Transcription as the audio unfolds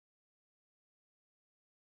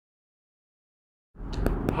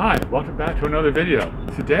Hi, welcome back to another video.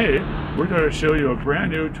 Today, we're going to show you a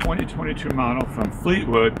brand new 2022 model from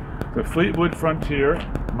Fleetwood, the Fleetwood Frontier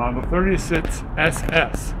Model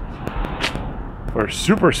 36SS for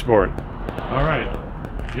Super Sport. Alright,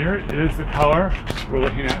 here is the color we're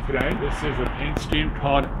looking at today. This is a paint scheme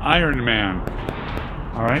called Iron Man.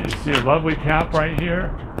 Alright, you see a lovely cap right here.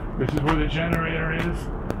 This is where the generator is.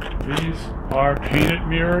 These are painted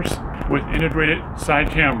mirrors with integrated side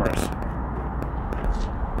cameras.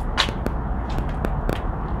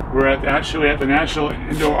 We're actually at the National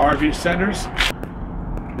Indoor RV Centers.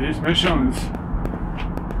 These are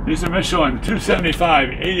Michelin 275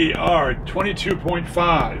 80R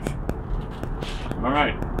 22.5.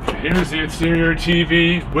 Alright, here's the exterior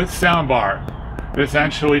TV with soundbar. This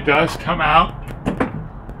actually does come out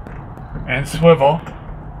and swivel.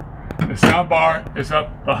 The soundbar is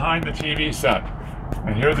up behind the TV set.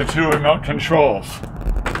 And here are the two remote controls.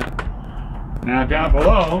 Now down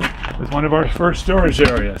below is one of our first storage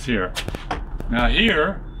areas here. Now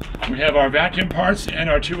here we have our vacuum parts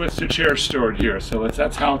and our two-listed chairs stored here. So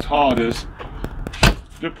that's how tall it is.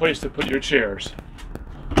 Good place to put your chairs.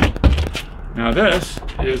 Now this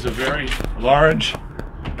is a very large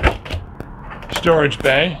storage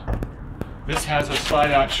bay. This has a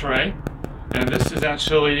slide-out tray, and this is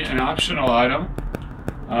actually an optional item.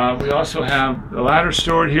 We also have the ladder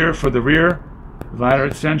stored here for the rear ladder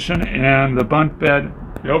extension, and the bunk bed,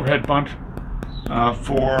 the overhead bunk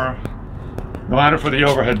for the ladder for the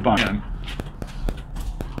overhead bunk.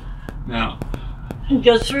 Now, it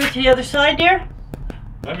goes through to the other side there?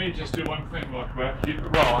 Let me just do one thing real quick. Keep it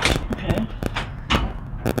rolling. Okay.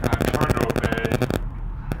 Cargo bay.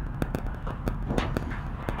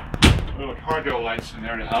 Little cargo lights in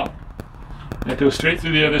there to help. It goes straight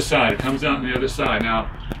through the other side. It comes out on the other side. Now,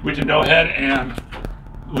 we can go ahead and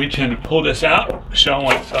we can pull this out, show them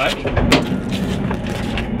what it's like.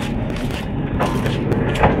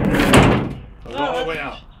 Goes all the way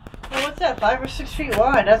out. Well, what's that, 5 or 6 feet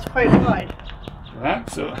wide? That's quite wide.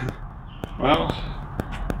 That's, well,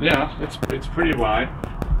 yeah, it's pretty wide.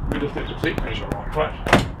 Let me just take the tape measure real quick.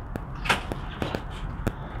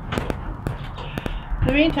 In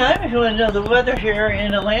the meantime, if you want to know the weather here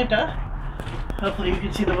in Atlanta, hopefully you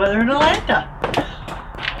can see the weather in Atlanta.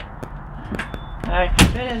 Alright,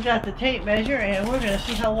 Ben has got the tape measure, and we're going to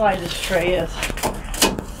see how wide this tray is.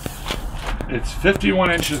 It's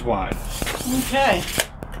 51 inches wide. Okay.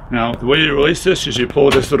 Now, the way you release this is you pull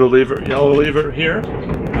this little lever, yellow lever here,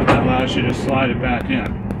 and that allows you to slide it back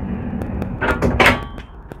in.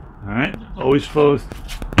 Alright, always close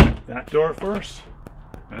that door first,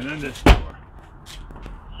 and then this door.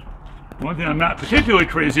 One thing I'm not particularly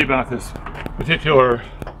crazy about this particular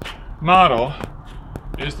model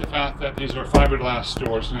is the fact that these are fiberglass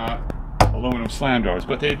doors, not aluminum slam doors,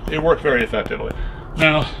 but they work very effectively.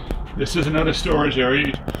 Now, this is another storage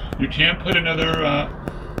area. You can put another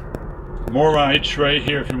MORI tray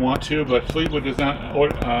here if you want to, but Fleetwood does not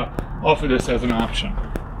offer this as an option.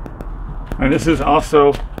 And this is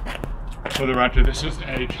also, for the record, this is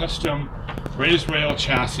a custom raised rail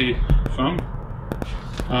chassis from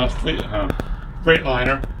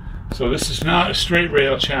Freightliner. So this is not a straight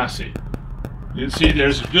rail chassis. You can see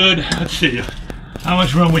there's a good, let's see how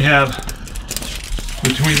much room we have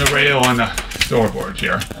between the rail and the floorboard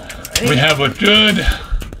here. Right. We have a good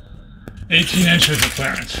 18 inches of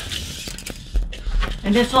clearance.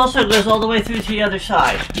 And this also goes all the way through to the other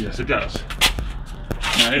side. Yes, it does.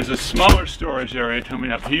 Now there's a smaller storage area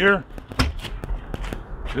coming up here.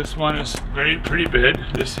 This one is pretty big.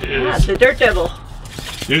 This is the Dirt Devil.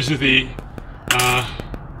 This is the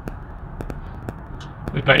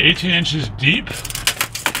it's about 18 inches deep,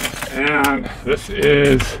 and this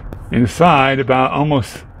is inside about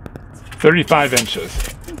almost 35 inches.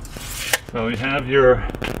 So we have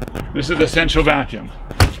this is the central vacuum.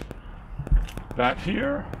 Back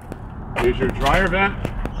here is your dryer vent,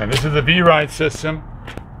 and this is the V-Ride system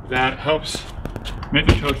that helps make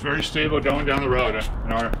the coach very stable going down the road.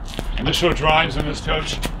 In our initial drives on this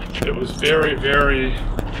coach, it was very, very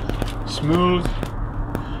smooth.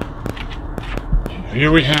 Here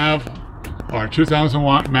we have our 2000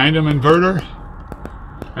 watt Magnum inverter,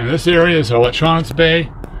 and this area is electronics bay.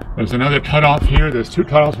 There's another cutoff here. There's two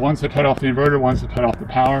cutoffs. One's to cut off the inverter, one's to cut off the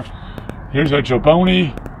power. Here's our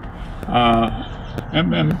Joboni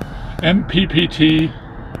MPPT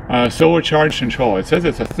solar charge control. It says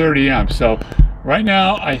it's a 30 amp. So right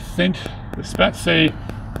now I think the specs say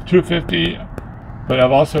 250, but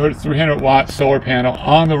I've also heard 300 watt solar panel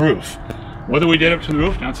on the roof. Whether we get up to the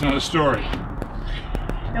roof, that's another story.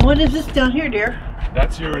 And what is this down here, dear?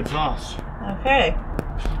 That's your exhaust. Okay.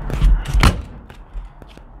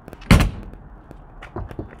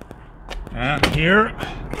 And here,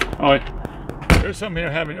 oh, there's something we're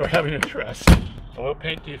having to address. A little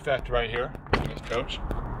paint defect right here in this coach.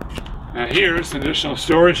 Now here's an additional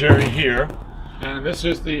storage area here, and this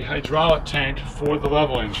is the hydraulic tank for the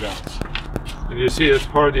leveling jets. And you see that's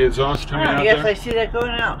part of the exhaust coming out yes, there? I see that going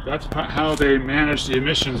out. That's how they manage the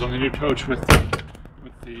emissions on the new coach with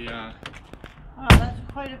the oh, that's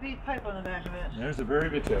quite a big pipe on the back of it. There's the very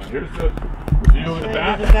bit there. Here's the view of the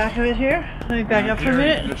back. The back of it here. Let me back up for a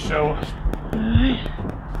minute. To show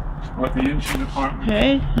what the engine department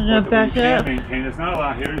back up. maintain. There's not a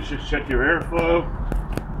lot here. You should check your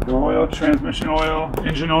airflow, the oil, transmission oil,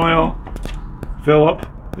 engine oil, fill up.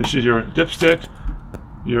 This is your dipstick,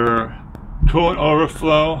 your coolant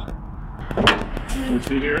overflow. You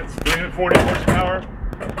see here, it's 340 horsepower.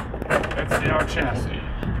 That's the R chassis.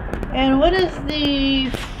 And what is the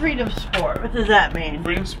Freedom Sport? What does that mean?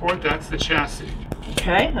 Freedom Sport, that's the chassis.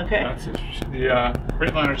 Okay. That's the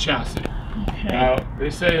Freightliner chassis. Okay. Now, they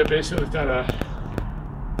say it basically it's got a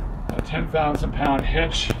 10,000 pound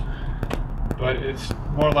hitch, but it's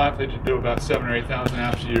more likely to do about 7,000 or 8,000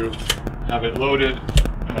 after you have it loaded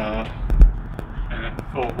and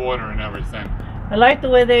full of water and everything. I like the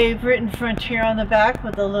way they've written Frontier on the back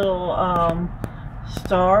with the little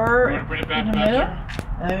star You want to bring it back in the middle. there?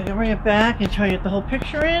 I can bring it back and try to get the whole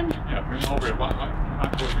picture in. Yeah, bring it over here. Watch.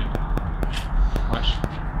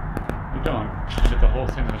 You're doing. Get the whole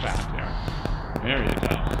thing in the back there. There you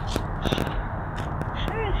go.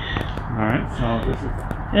 Alright, so this is...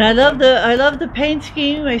 And I love the paint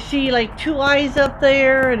scheme. I see like 2 eyes up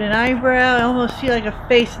there and an eyebrow. I almost see like a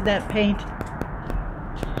face in that paint.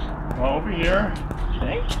 Well, over here,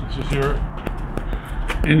 Okay. this is your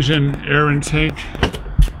engine air intake.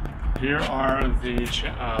 Here are the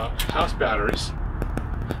house batteries.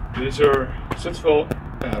 These are 6-volt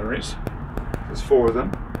batteries. There's 4 of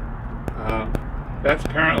them. That's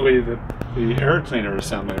apparently the air cleaner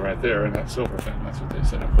assembly right there in that silver thing. That's what they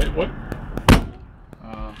said in Fleetwood.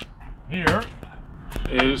 Here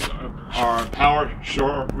is our power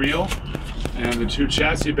shore reel and the 2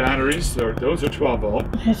 chassis batteries. Those are 12 volt.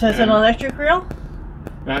 Okay, so that's an electric reel?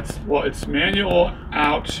 That's, well, it's manual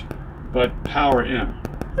out, but power in.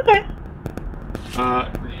 Okay.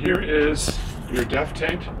 Here is your def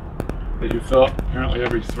tank that you fill up apparently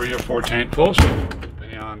every 3 or 4 tankfuls,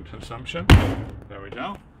 depending on consumption. There we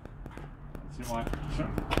go. Let's see why.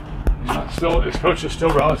 This coach is still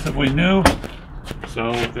relatively new,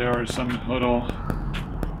 so there are some little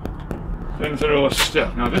things that are a little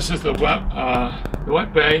stiff. Now this is the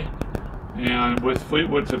wet bay, and with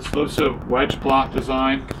Fleetwood's exclusive wedge block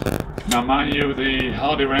design. Now mind you, the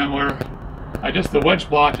Holiday Rambler, the wedge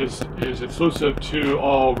block is exclusive to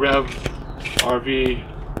all RV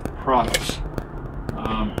products.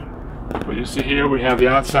 But you see here we have the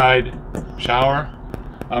outside shower.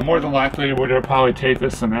 More than likely we'll probably take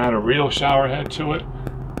this and add a real shower head to it.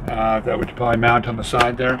 That would probably mount on the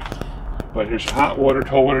side there. But here's your hot water,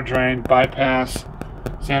 cold water drain, bypass,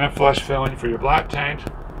 standard flush filling for your black tank,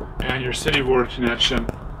 and your city water connection,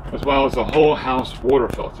 as well as a whole house water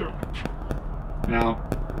filter. Now,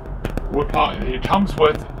 it comes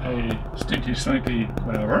with a slinky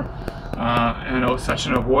whatever, and a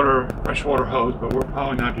section of fresh water hose, but we're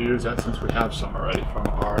probably not going to use that since we have some already from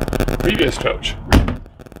our previous coach.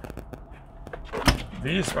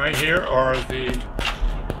 These right here are the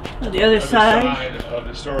other side of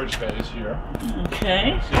the storage bays here.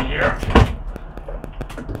 Okay. See here.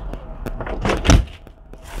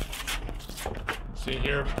 See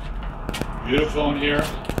here. Beautiful in here.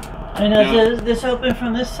 And does this open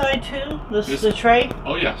from this side too? The tray?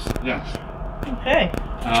 Oh yes, yes. Okay.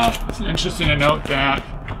 It's interesting to note that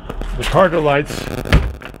the cargo lights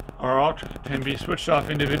can be switched off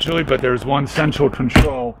individually, but there's one central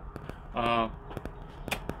control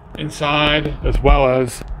inside, as well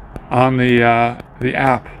as on the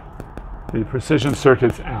app, the Precision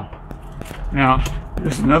Circuits app. Now,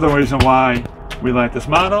 this is another reason why we like this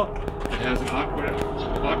model. It has an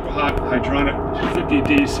aqua-hot hydronic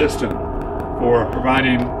 250D system for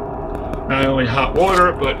providing not only hot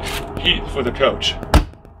water, but heat for the coach.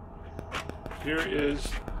 Here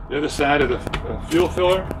is the other side of the fuel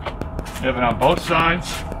filler. You have it on both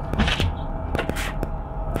sides.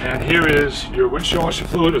 And here is your windshield washer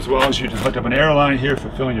fluid, as well as you can hook up an air line here for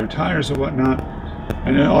filling your tires and whatnot.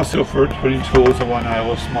 And then also for putting tools and whatnot, a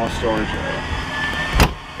little small storage area.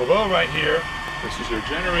 Below right here, this is your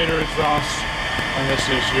generator exhaust, and this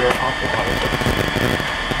is your aqua-hot exhaust.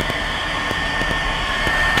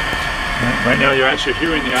 Right now you're actually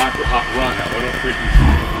hearing the aqua-hot run at little frequency.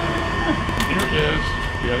 Here is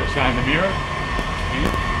the other side of the mirror.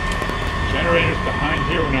 generator's behind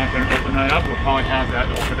here. We're not going to open that up. We'll probably have that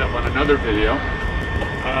opened up on another video.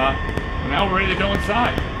 Now we're ready to go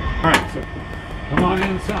inside. All right, so come on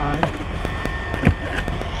inside.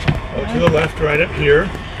 Go to the left, right up here.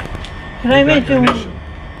 Can I mention? I'm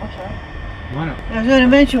sorry. I was going to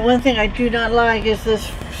mention one thing I do not like is this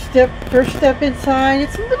first step inside.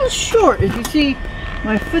 It's a little short. As you see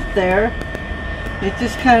my foot there, it's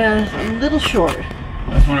just kind of a little short.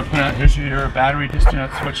 I just want to point out, here's your battery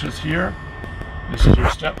disconnect switches here. This is your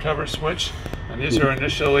step cover switch. And these are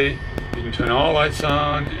initially, you can turn all lights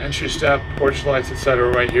on, entry step, porch lights, etc.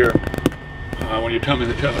 right here when you come in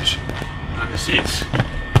the coach. The seats,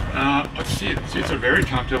 let's see, the seats are very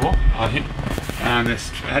comfortable. And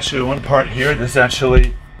this actually one part here, this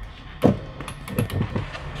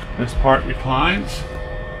part reclines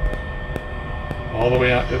all the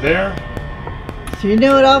way out to there. So you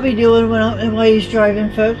know what I'll be doing while he's driving,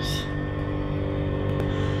 folks.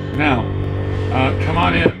 Now, come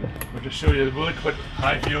on in. We'll just show you a really quick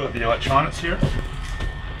high view of the electronics here.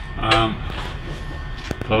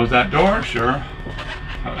 Close that door, sure.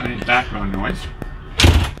 Any background noise.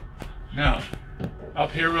 Now,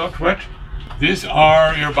 up here real quick, these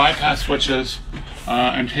are your bypass switches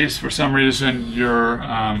in case for some reason your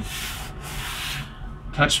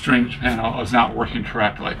touchscreen panel is not working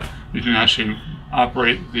correctly. You can actually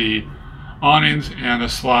operate the awnings and the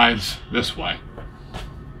slides this way.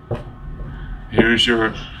 Here's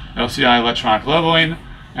your LCI electronic leveling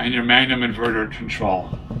and your magnum inverter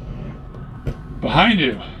control. Behind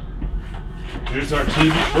you, here's our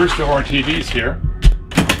TV, first of our TVs here.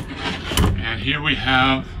 And here we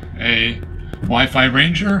have a Wi-Fi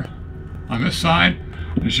Ranger on this side.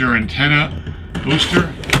 There's your antenna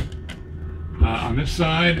booster. On this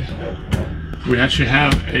side, we actually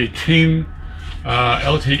have a King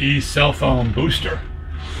LTE cell phone booster,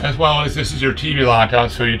 as well as this is your TV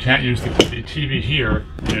lockout, so you can't use the TV here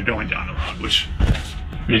when you're going down the road, which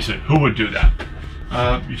basically, who would do that?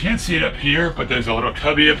 You can't see it up here, but there's a little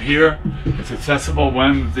cubby up here. It's accessible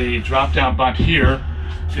when the drop-down button here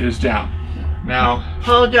is down. Now,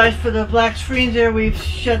 apologize for the black screens there. We've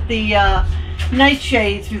shut the night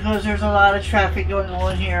shades because there's a lot of traffic going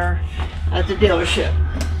on here at the dealership.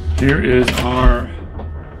 Here is our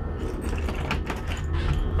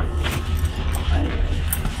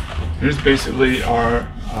here's basically our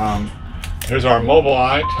here's our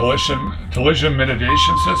Mobileye collision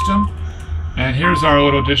mitigation system, and here's our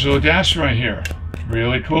little digital dash right here.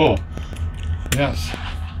 Really cool. Yes,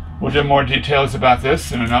 we'll do more details about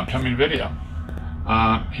this in an upcoming video.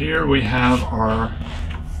 Here we have our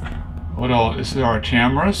this is our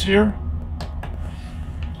cameras here.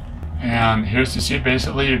 And here's to see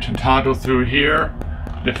basically you can toggle through here,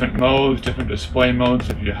 different modes, different display modes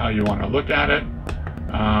how you want to look at it.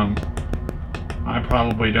 I'm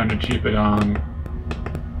probably going to keep it on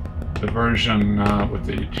the version with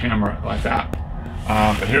the camera like that.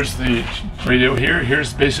 But here's the radio here.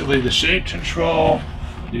 Here's basically the shade control,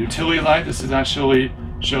 the utility light. This is actually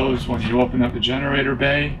shows when you open up the generator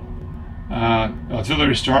bay.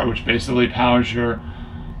 Auxiliary start, which basically powers your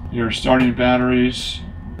starting batteries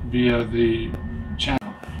via the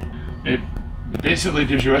channel. It basically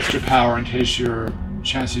gives you extra power in case your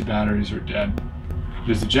chassis batteries are dead.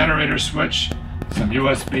 There's the generator switch, some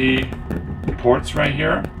USB ports right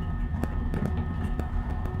here,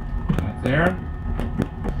 right there.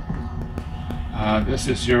 This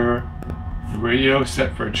is your radio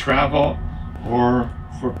set for travel or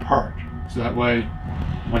for park. So that way,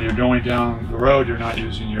 when you're going down the road, you're not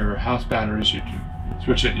using your house batteries, you can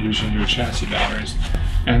switch it using your chassis batteries.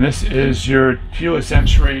 And this is your keyless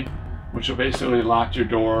entry, which will basically lock your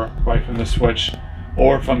door right from the switch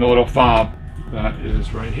or from the little fob that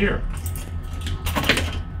is right here.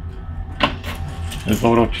 There's a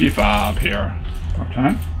little key fob here.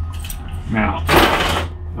 Okay. Now,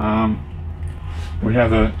 we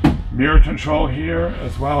have the mirror control here,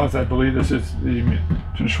 as well as I believe this is the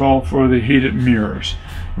control for the heated mirrors.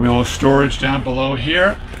 We have a little storage down below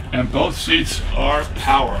here, and both seats are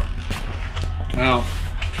power. Now,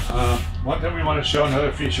 one thing we want to show,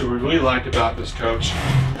 another feature we really liked about this coach,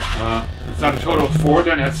 it's not a total of 4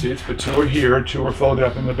 dinette seats, but 2 are here, 2 are folded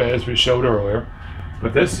up in the bay as we showed earlier.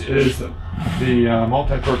 But this is the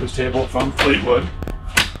multi-purpose table from Fleetwood.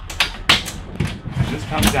 It just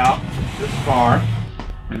comes out this far,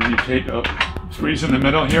 and then you take a squeeze in the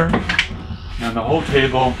middle here, and the whole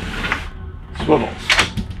table swivels.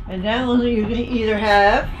 And now you can either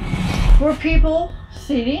have 4 people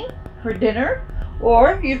seating for dinner,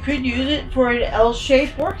 or you could use it for an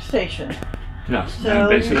L-shaped workstation. Yes, so and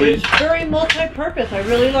basically it's very multi-purpose. I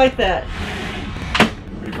really like that.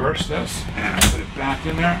 Reverse this and put it back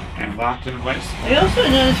in there and locked in place. I also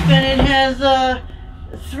noticed that it has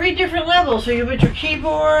 3 different levels. So you put your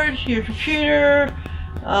keyboard, your computer,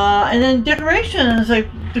 and then decorations like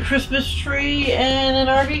the Christmas tree and an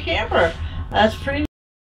RV camper. That's pretty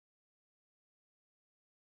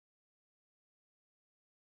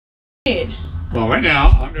neat. Well, right now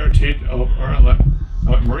I'm going to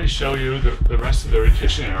let Marie show you the rest of the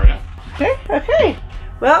kitchen area. Okay.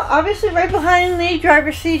 Well, obviously right behind the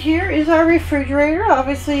driver's seat here is our refrigerator.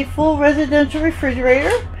 Obviously full residential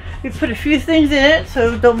refrigerator. We put a few things in it,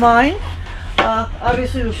 so don't mind.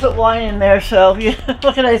 Obviously we put wine in there, so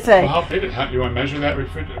what can I say? Well, how big is it? You want to measure that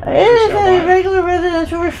refrigerator? It is a regular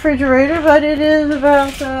residential refrigerator, but it is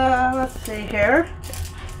about, let's see here.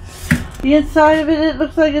 The inside of it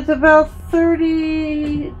looks like it's about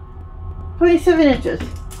 27 inches.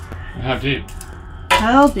 How deep?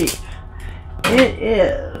 How deep? It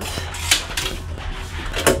is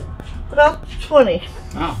about 20.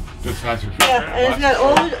 Oh, good size refrigerator. Yeah, and it's got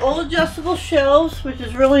all adjustable shelves, which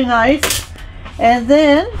is really nice. And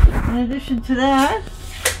then, in addition to that,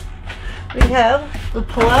 we have the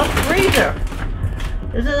pull-out freezer.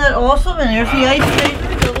 Isn't that awesome? And there's the ice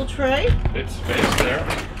maker, double tray. It's space there.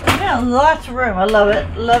 Yeah, lots of room. I love it.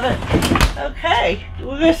 Love it. Okay,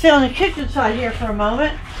 we're going to stay on the kitchen side here for a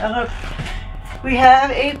moment. We have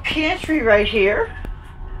a pantry right here,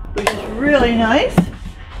 which is really nice.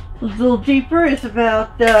 A little deeper. It's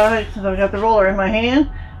about, I've got the roller in my hand,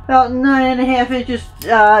 about 9.5 inches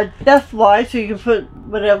depth-wise, so you can put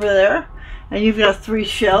whatever there. And you've got 3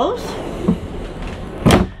 shelves.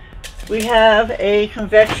 We have a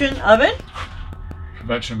convection oven.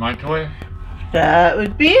 Convection microwave. That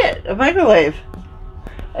would be it, a microwave.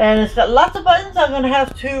 And it's got lots of buttons. I'm going to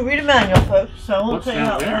have to read a manual, folks, so I won't tell you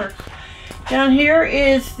how it works. Down here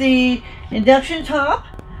is the induction top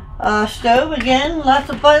stove. Again, lots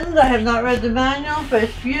of buttons. I have not read the manual, but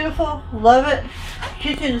it's beautiful. Love it.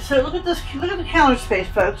 Kitchen. So look at this. Look at the counter space,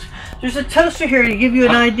 folks. There's a toaster here to give you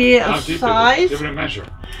an idea of size. Give it a measure.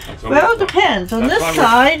 Well, it depends. On this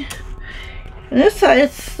side, it's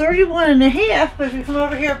 31.5. But if you come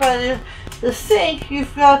over here by the sink,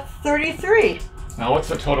 you've got 33. Now, what's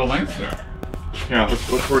the total length there? Yeah,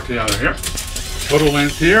 let's work together here. Total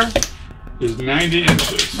length here is 90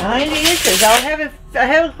 inches. 90 inches. I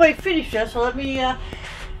haven't quite finished yet, so let me.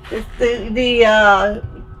 The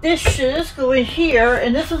dishes go in here,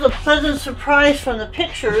 and this is a pleasant surprise from the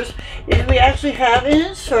pictures. Is we actually have an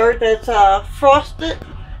insert that's frosted.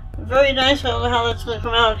 Very nice. I don't know how that's going to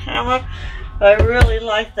come out on camera, but I really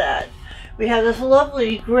like that. We have this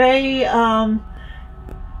lovely gray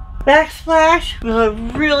backsplash with a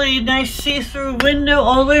really nice see-through window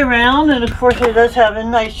all the way around, and of course it does have a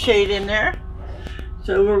nice shade in there,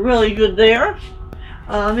 so we're really good there.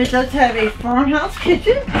 It does have a farmhouse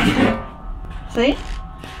kitchen. See?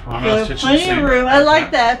 Farmhouse kitchen. Plenty of room. I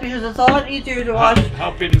like that because it's a lot easier to wash.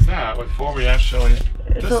 How big is that? Before we actually.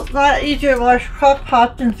 It's a lot easier to wash crock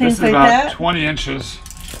pots and things like that. This is about 20 inches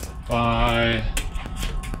by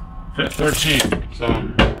 13.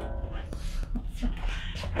 So.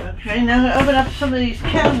 Okay, now I'm going to open up some of these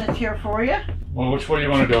cabinets here for you. Well, which way do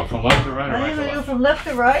you want to go? From left to right? I'm going to go from left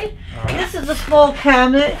to right. This is a small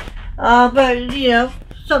cabinet, but you know,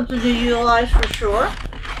 something to utilize for sure.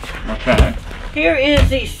 Okay. Here is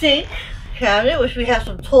the sink cabinet, which we have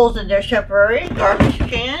some tools in there temporary. Garbage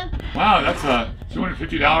can. Wow, that's a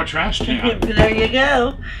 $250 trash can. There you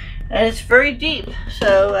go. And it's very deep,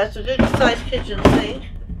 so that's a good sized kitchen sink.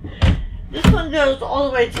 This one goes all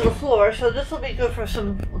the way to the floor, so this will be good for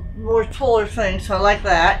some more taller things, so I like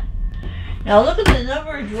that. Now look at the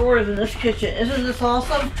number of drawers in this kitchen. Isn't this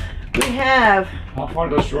awesome? We have... How far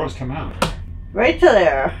do those drawers come out? Right to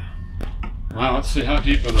there. Wow, let's see how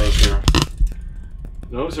deep are those here.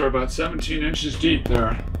 Those are about 17 inches deep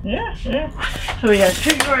there. Yeah. So we have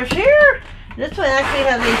 2 drawers here. This one actually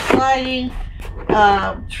has a sliding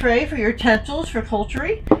tray for your utensils for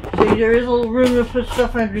poultry. So there is a little room to put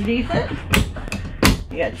stuff underneath it.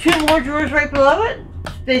 You got 2 more drawers right below it.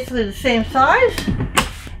 It's basically the same size.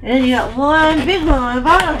 And then you got one big one on the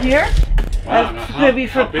bottom here. Wow, that's going to be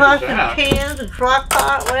for pots and pans and crock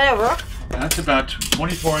pot, whatever. That's about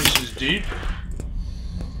 24 inches deep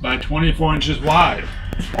by 24 inches wide.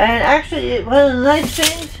 And actually, one of the nice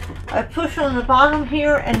things, I push on the bottom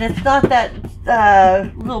here, and it's not that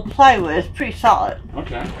little plywood. It's pretty solid.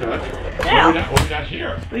 Okay, good. Now, what do we got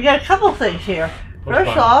here? We got a couple things here.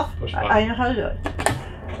 First off, I know how to do it.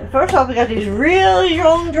 First off, we got these really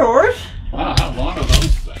long drawers. Wow, how long are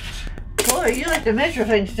those things? Boy, you like to measure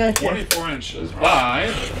things, don't you? 24 inches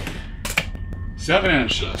by 7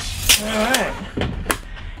 inches. All right.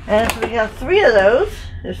 And so we got 3 of those.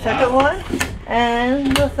 The second one,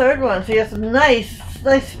 and the third one. So you have some nice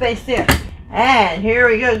space there. And here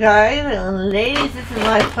we go, guys and ladies. This is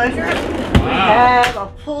my pleasure. Wow. We have a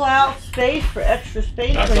pull-out space for extra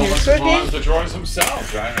space That's when you're almost cooking. as long as the drawers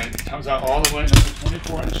themselves, right? I mean, it comes out all the way up to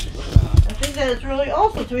 24 inches. Look at that. I think that is really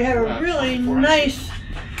awesome. So we have a Yeah, really 24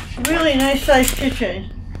 nice sized kitchen.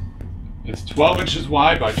 It's 12 inches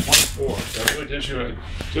wide by 24, so it really gives you a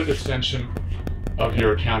good extension of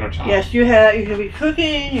your countertop. Yes, you could be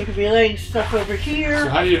cooking, you could be laying stuff over here. So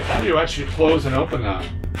how do you actually close and open that?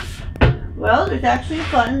 Well, there's actually a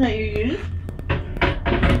button that you use.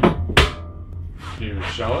 Can you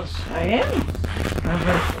show us? I am.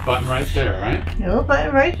 A button right there, right? A little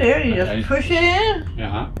button right there. You Okay. just push it in.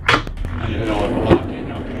 Yeah. And you hit all the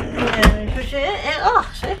locking. Okay. And you push it in and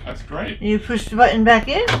off. See? That's great. You push the button back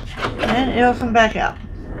in and it'll come back out.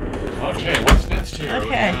 Okay, what's next here?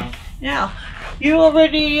 Okay. Now, you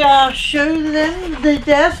already showed them the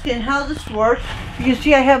desk and how this works. You can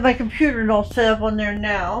see I have my computer all set up on there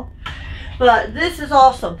now. But this is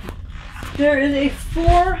awesome. There is a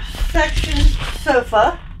 4-section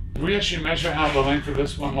sofa. Do we actually measure how the length of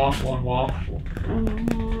this one wall?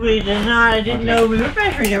 We did not. I didn't know we were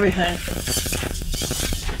measuring everything.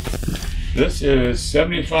 This is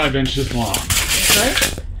 75 inches long. Okay.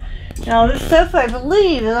 Now this sofa, I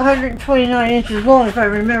believe, is 129 inches long, if I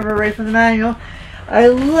remember right from the manual. I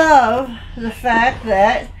love the fact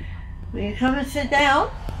that when you come and sit down,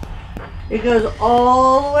 it goes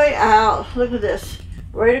all the way out. Look at this.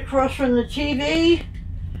 Right across from the TV.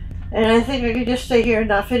 And I think I could just stay here and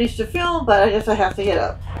not finish the film, but I guess I have to get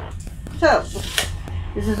up. So,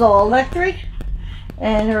 this is all electric.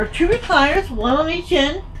 And there are 2 recliners, one on each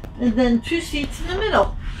end, and then 2 seats in the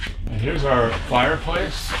middle. And here's our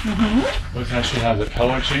fireplace. This actually has a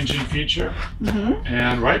color changing feature.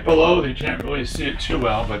 And right below, you can't really see it too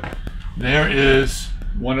well, but there is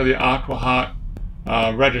one of the AquaHot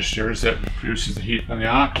registers that produces the heat from the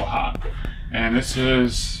AquaHot. And this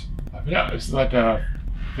is, it's like a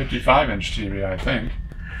 55-inch TV, I think.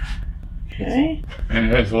 Okay.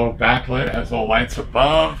 And it has a little backlit, it has little lights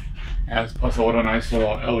above, plus a little nice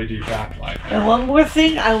little LED backlight. And one more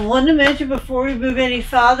thing I want to mention before we move any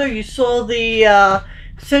farther. You saw the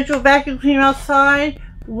central vacuum cleaner outside.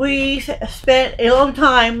 We spent a long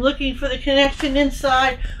time looking for the connection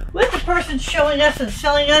inside with the person showing us and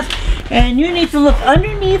selling us. And you need to look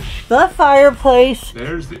underneath the fireplace.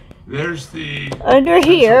 There's the under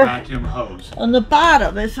here vacuum hose on the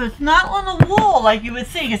bottom, and so it's not on the wall like you would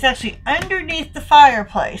think. It's actually underneath the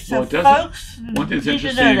fireplace. So folks, one thing's need to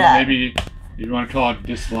interesting, know that. maybe you want to call it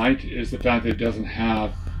dislike, is the fact that it doesn't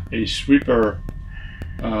have a sweeper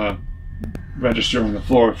register on the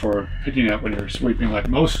floor for picking up when you're sweeping, like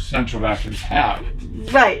most central vacuums have.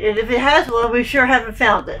 Right, and if it has one, we sure haven't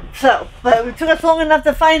found it. So, but it took us long enough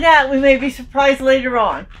to find out. We may be surprised later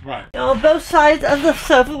on. Right. Now, on both sides of the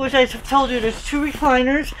sofa, which I told you, there's 2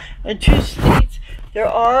 recliners and 2 seats. There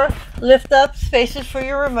are lift-up spaces for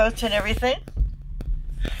your remotes and everything.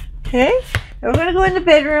 Okay, now we're going to go in the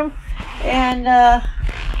bedroom and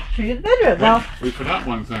show you the bedroom. Now, we forgot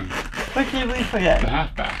one thing. what did we forget? The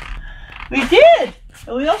half bath. We did!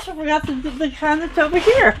 And we also forgot the cabinets over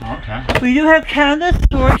here. Okay. We do have cabinet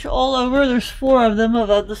storage all over. There's 4 of them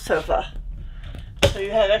above the sofa. So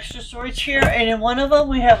you have extra storage here, and in one of them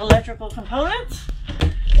we have electrical components.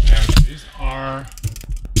 And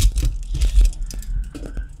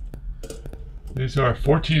these are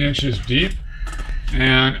 14 inches deep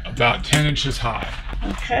and about 10 inches high.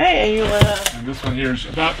 Okay, and you wanna... And this one here is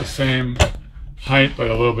about the same height, but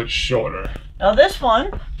a little bit shorter. Now this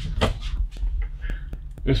one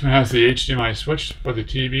has the HDMI switch for the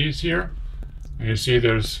TVs here. And you see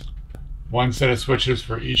there's one set of switches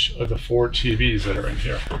for each of the 4 TVs that are in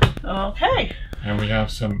here. Okay. And we have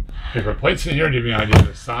some paper plates in here to give you an idea of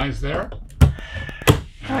the size there. And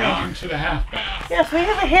now onto the half bath. Yes, we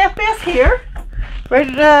have a half bath here. Right,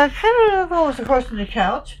 kind of almost across from the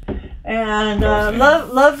couch. And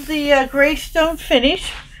love the gray stone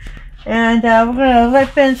finish. And we're going to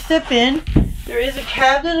let Ben step in. There is a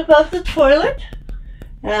cabinet above the toilet.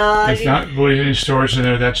 It's not really any storage in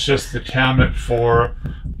there, that's just the cabinet for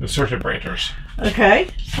the circuit breakers. Okay,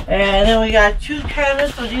 and then we got 2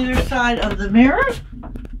 cabinets on either side of the mirror.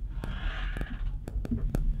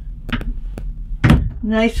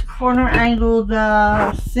 Nice corner angled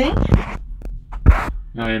sink.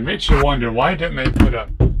 Now it makes you wonder, why didn't they put a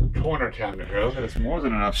corner cabinet here? Look, it's more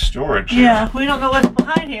than enough storage here. Yeah, we don't know what's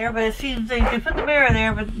behind here, but it seems they put the mirror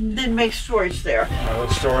there, but didn't make storage there. A little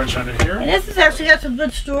storage under here. And this has actually got some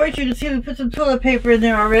good storage. You can see we put some toilet paper in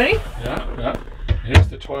there already. Yeah. Here's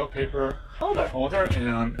the toilet paper Holder.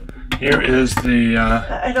 and Here is the.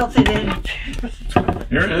 I don't think they need to.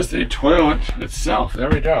 Here is the toilet itself. There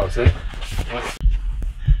we go. See.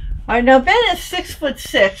 All right, now Ben is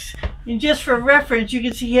 6'6", and just for reference, you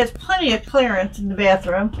can see he has plenty of clearance in the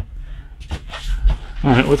bathroom.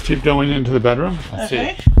 All right, let's keep going into the bedroom. Let's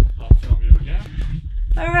see. I'll film you again.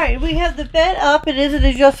 All right, we have the bed up. It is an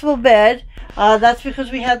adjustable bed. That's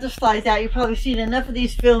because we have the slides out. You've probably seen enough of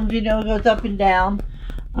these films, you know, it goes up and down.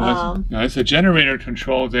 Now it's a generator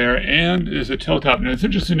control there, and is a tilt up. Now it's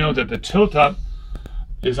interesting to know that the tilt up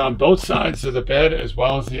is on both sides of the bed as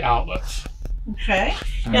well as the outlets. Okay.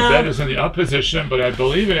 And the bed is in the up position, but I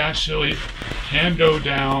believe it actually can go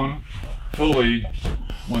down fully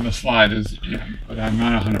when the slide is in, but I'm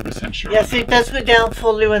not 100% sure. Yes, it does go down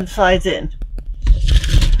fully when the slide's in.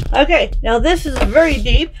 Okay, now this is very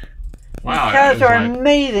deep. Wow. These cars are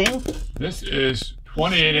amazing. This is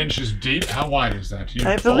 28 inches deep. How wide is that?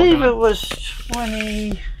 I believe it was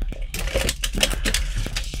 20.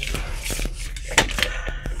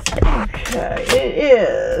 Okay, it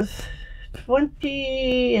is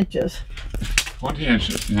 20 inches. 20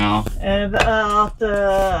 inches now. And about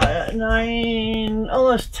 9,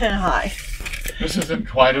 almost 10 high. This isn't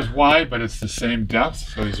quite as wide, but it's the same depth.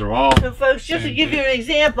 So these are all. So folks, just to give you an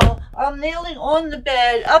example, I'm kneeling on the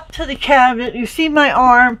bed up to the cabinet. You see my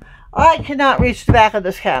arm. I cannot reach the back of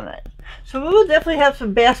this cabinet. So we will definitely have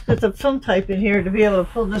some baskets of some type in here to be able to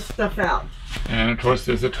pull this stuff out. And of course,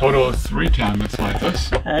 there's a total of 3 cabinets like this.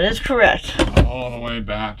 That is correct. All the way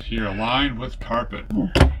back here, lined with carpet.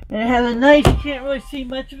 And it has a nice, you can't really see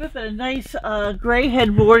much of it, but a nice gray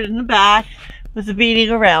headboard in the back with the beading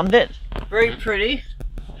around it. Very pretty.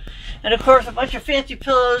 And of course, a bunch of fancy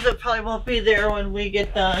pillows that probably won't be there when we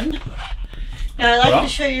get done. And I'd like to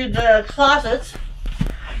show you the closets.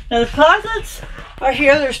 Now the closets are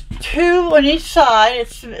here. There's 2 on each side.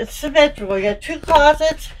 It's symmetrical. You got 2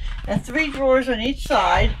 closets and 3 drawers on each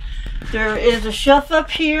side. There is a shelf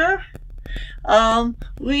up here.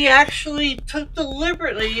 We actually took the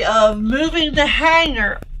liberty of moving the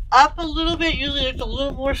hanger up a little bit. Usually there's a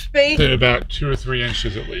little more space. About 2 or 3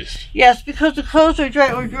 inches at least. Yes, because the clothes are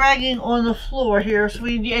dragging on the floor here. So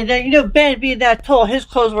and you know, Ben being that tall, his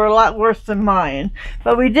clothes were a lot worse than mine.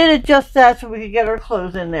 But we did adjust that so we could get our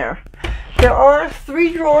clothes in there. There are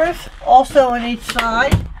 3 drawers also on each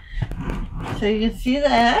side. So you can see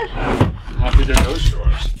that. How big are those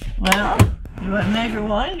drawers? Well, you want to measure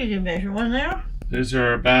one? Did you measure one there? These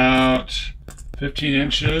are about 15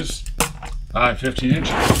 inches by 15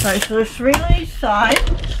 inches. All right, so there's 3 on each side.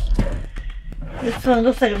 This one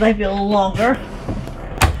looks like it might be a little longer.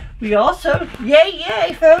 We also,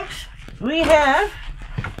 yay, folks, we have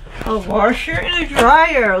a washer and a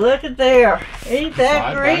dryer. Look at there. Ain't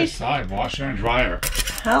that great? Side by side, washer and dryer.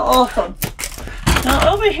 How awesome.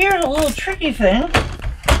 Now over here is a little tricky thing.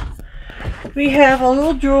 We have a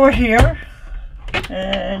little drawer here.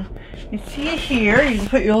 And you see it here. You can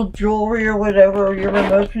put your little jewelry or whatever, or your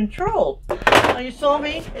remote control. Now you saw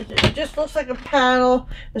me. It just looks like a panel.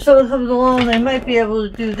 If someone comes along, they might be able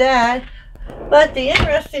to do that. But the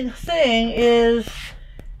interesting thing is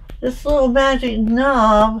this little magic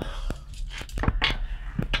knob.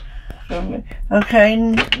 Okay,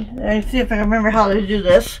 let's see if I can remember how to do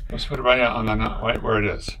this. Let's put it right out on the knot, right where it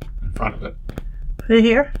is, in front of it. Put it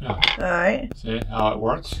here? Yeah. Alright. See how it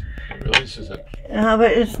works? It releases it.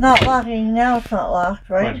 But it's not locking. Now it's not locked,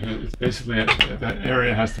 right? Right. It's basically, that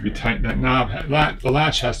area has to be tight. That knob, the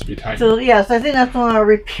latch has to be tight. So yes, I think that's on our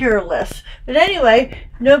repair list. But anyway,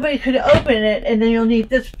 nobody could open it, and then you'll need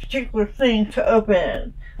this particular thing to open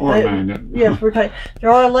it. Or a magnet. Yes, we're tight.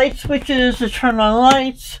 There are light switches to turn on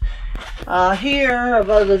lights. Here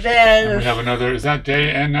above the bed. And we have another. Is that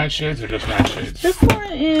day and night shades or just night shades? This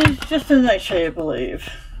one is just a nightshade, I believe.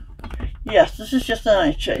 Yes, this is just a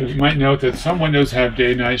nightshade. You might note that some windows have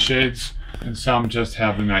day-night shades and some just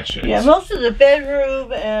have the night shades. Yeah, most of the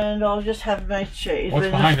bedroom and I'll just have night shades. What's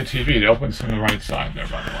behind the TV? It opens from the right side there,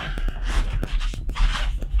 by the way.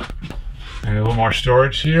 And a little more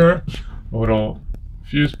storage here. A little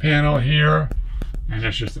fuse panel here. And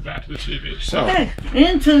it's just the back of the TV. So, okay,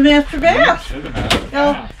 into the master bath. Into the master bath.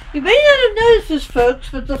 Now, you may not have noticed this, folks,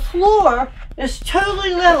 but the floor is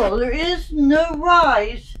totally level. There is no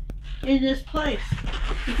rise in this place.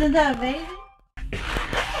 Isn't that amazing?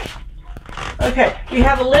 Okay, we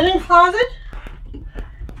have a linen closet,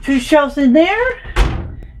 2 shelves in there,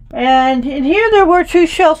 and in here there were 2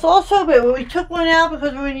 shelves also, but we took one out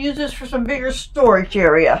because we're going to use this for some bigger storage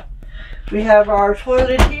area. We have our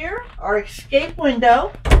toilet here, our escape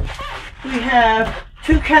window. We have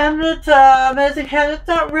 2 cabinets, medicine cabinets,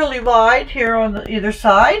 not really wide here on either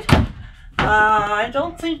side. I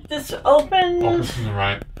don't think this opens. Opens from the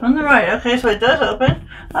right. On the right. Okay, so it does open.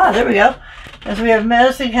 Ah, there we go. And so we have a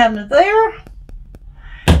medicine cabinet there.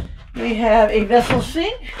 We have a vessel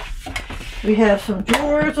sink. We have some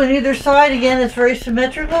drawers on either side. Again, it's very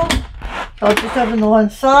symmetrical. I'll just open the one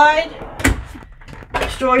side.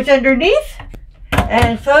 Storage underneath.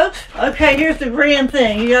 And folks, okay, here's the grand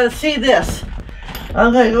thing. You gotta see this.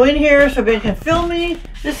 I'm gonna go in here so everybody can film me.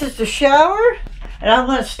 This is the shower, and I'm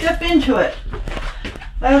gonna step into it.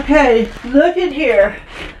 Okay, look at here.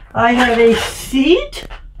 I have a seat.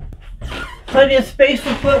 Plenty of space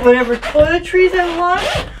to put whatever toiletries I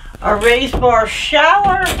want. A raised bar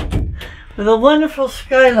shower with a wonderful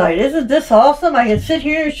skylight. Isn't this awesome? I can sit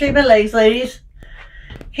here and shake my legs, ladies.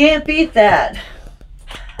 Can't beat that.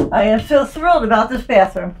 I am so thrilled about this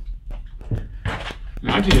bathroom.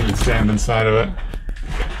 I didn't even stand inside of it.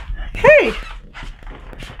 Okay.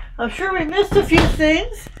 I'm sure we missed a few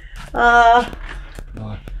things. But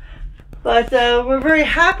we're very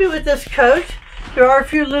happy with this coach. There are a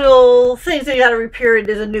few little things that you got to repair. It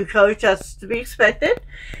is a new coach. That's to be expected.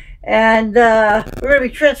 And we're going to be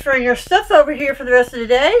transferring our stuff over here for the rest of the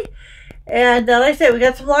day. And like I said, we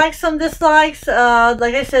got some likes, some dislikes.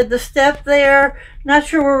 Like I said, the step there. Not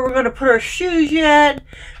sure where we're going to put our shoes yet.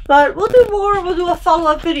 But we'll do more. We'll do a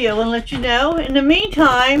follow-up video and let you know. In the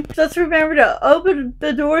meantime, just remember to open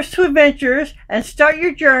the doors to adventures and start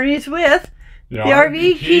your journeys with the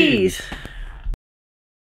RV Keys.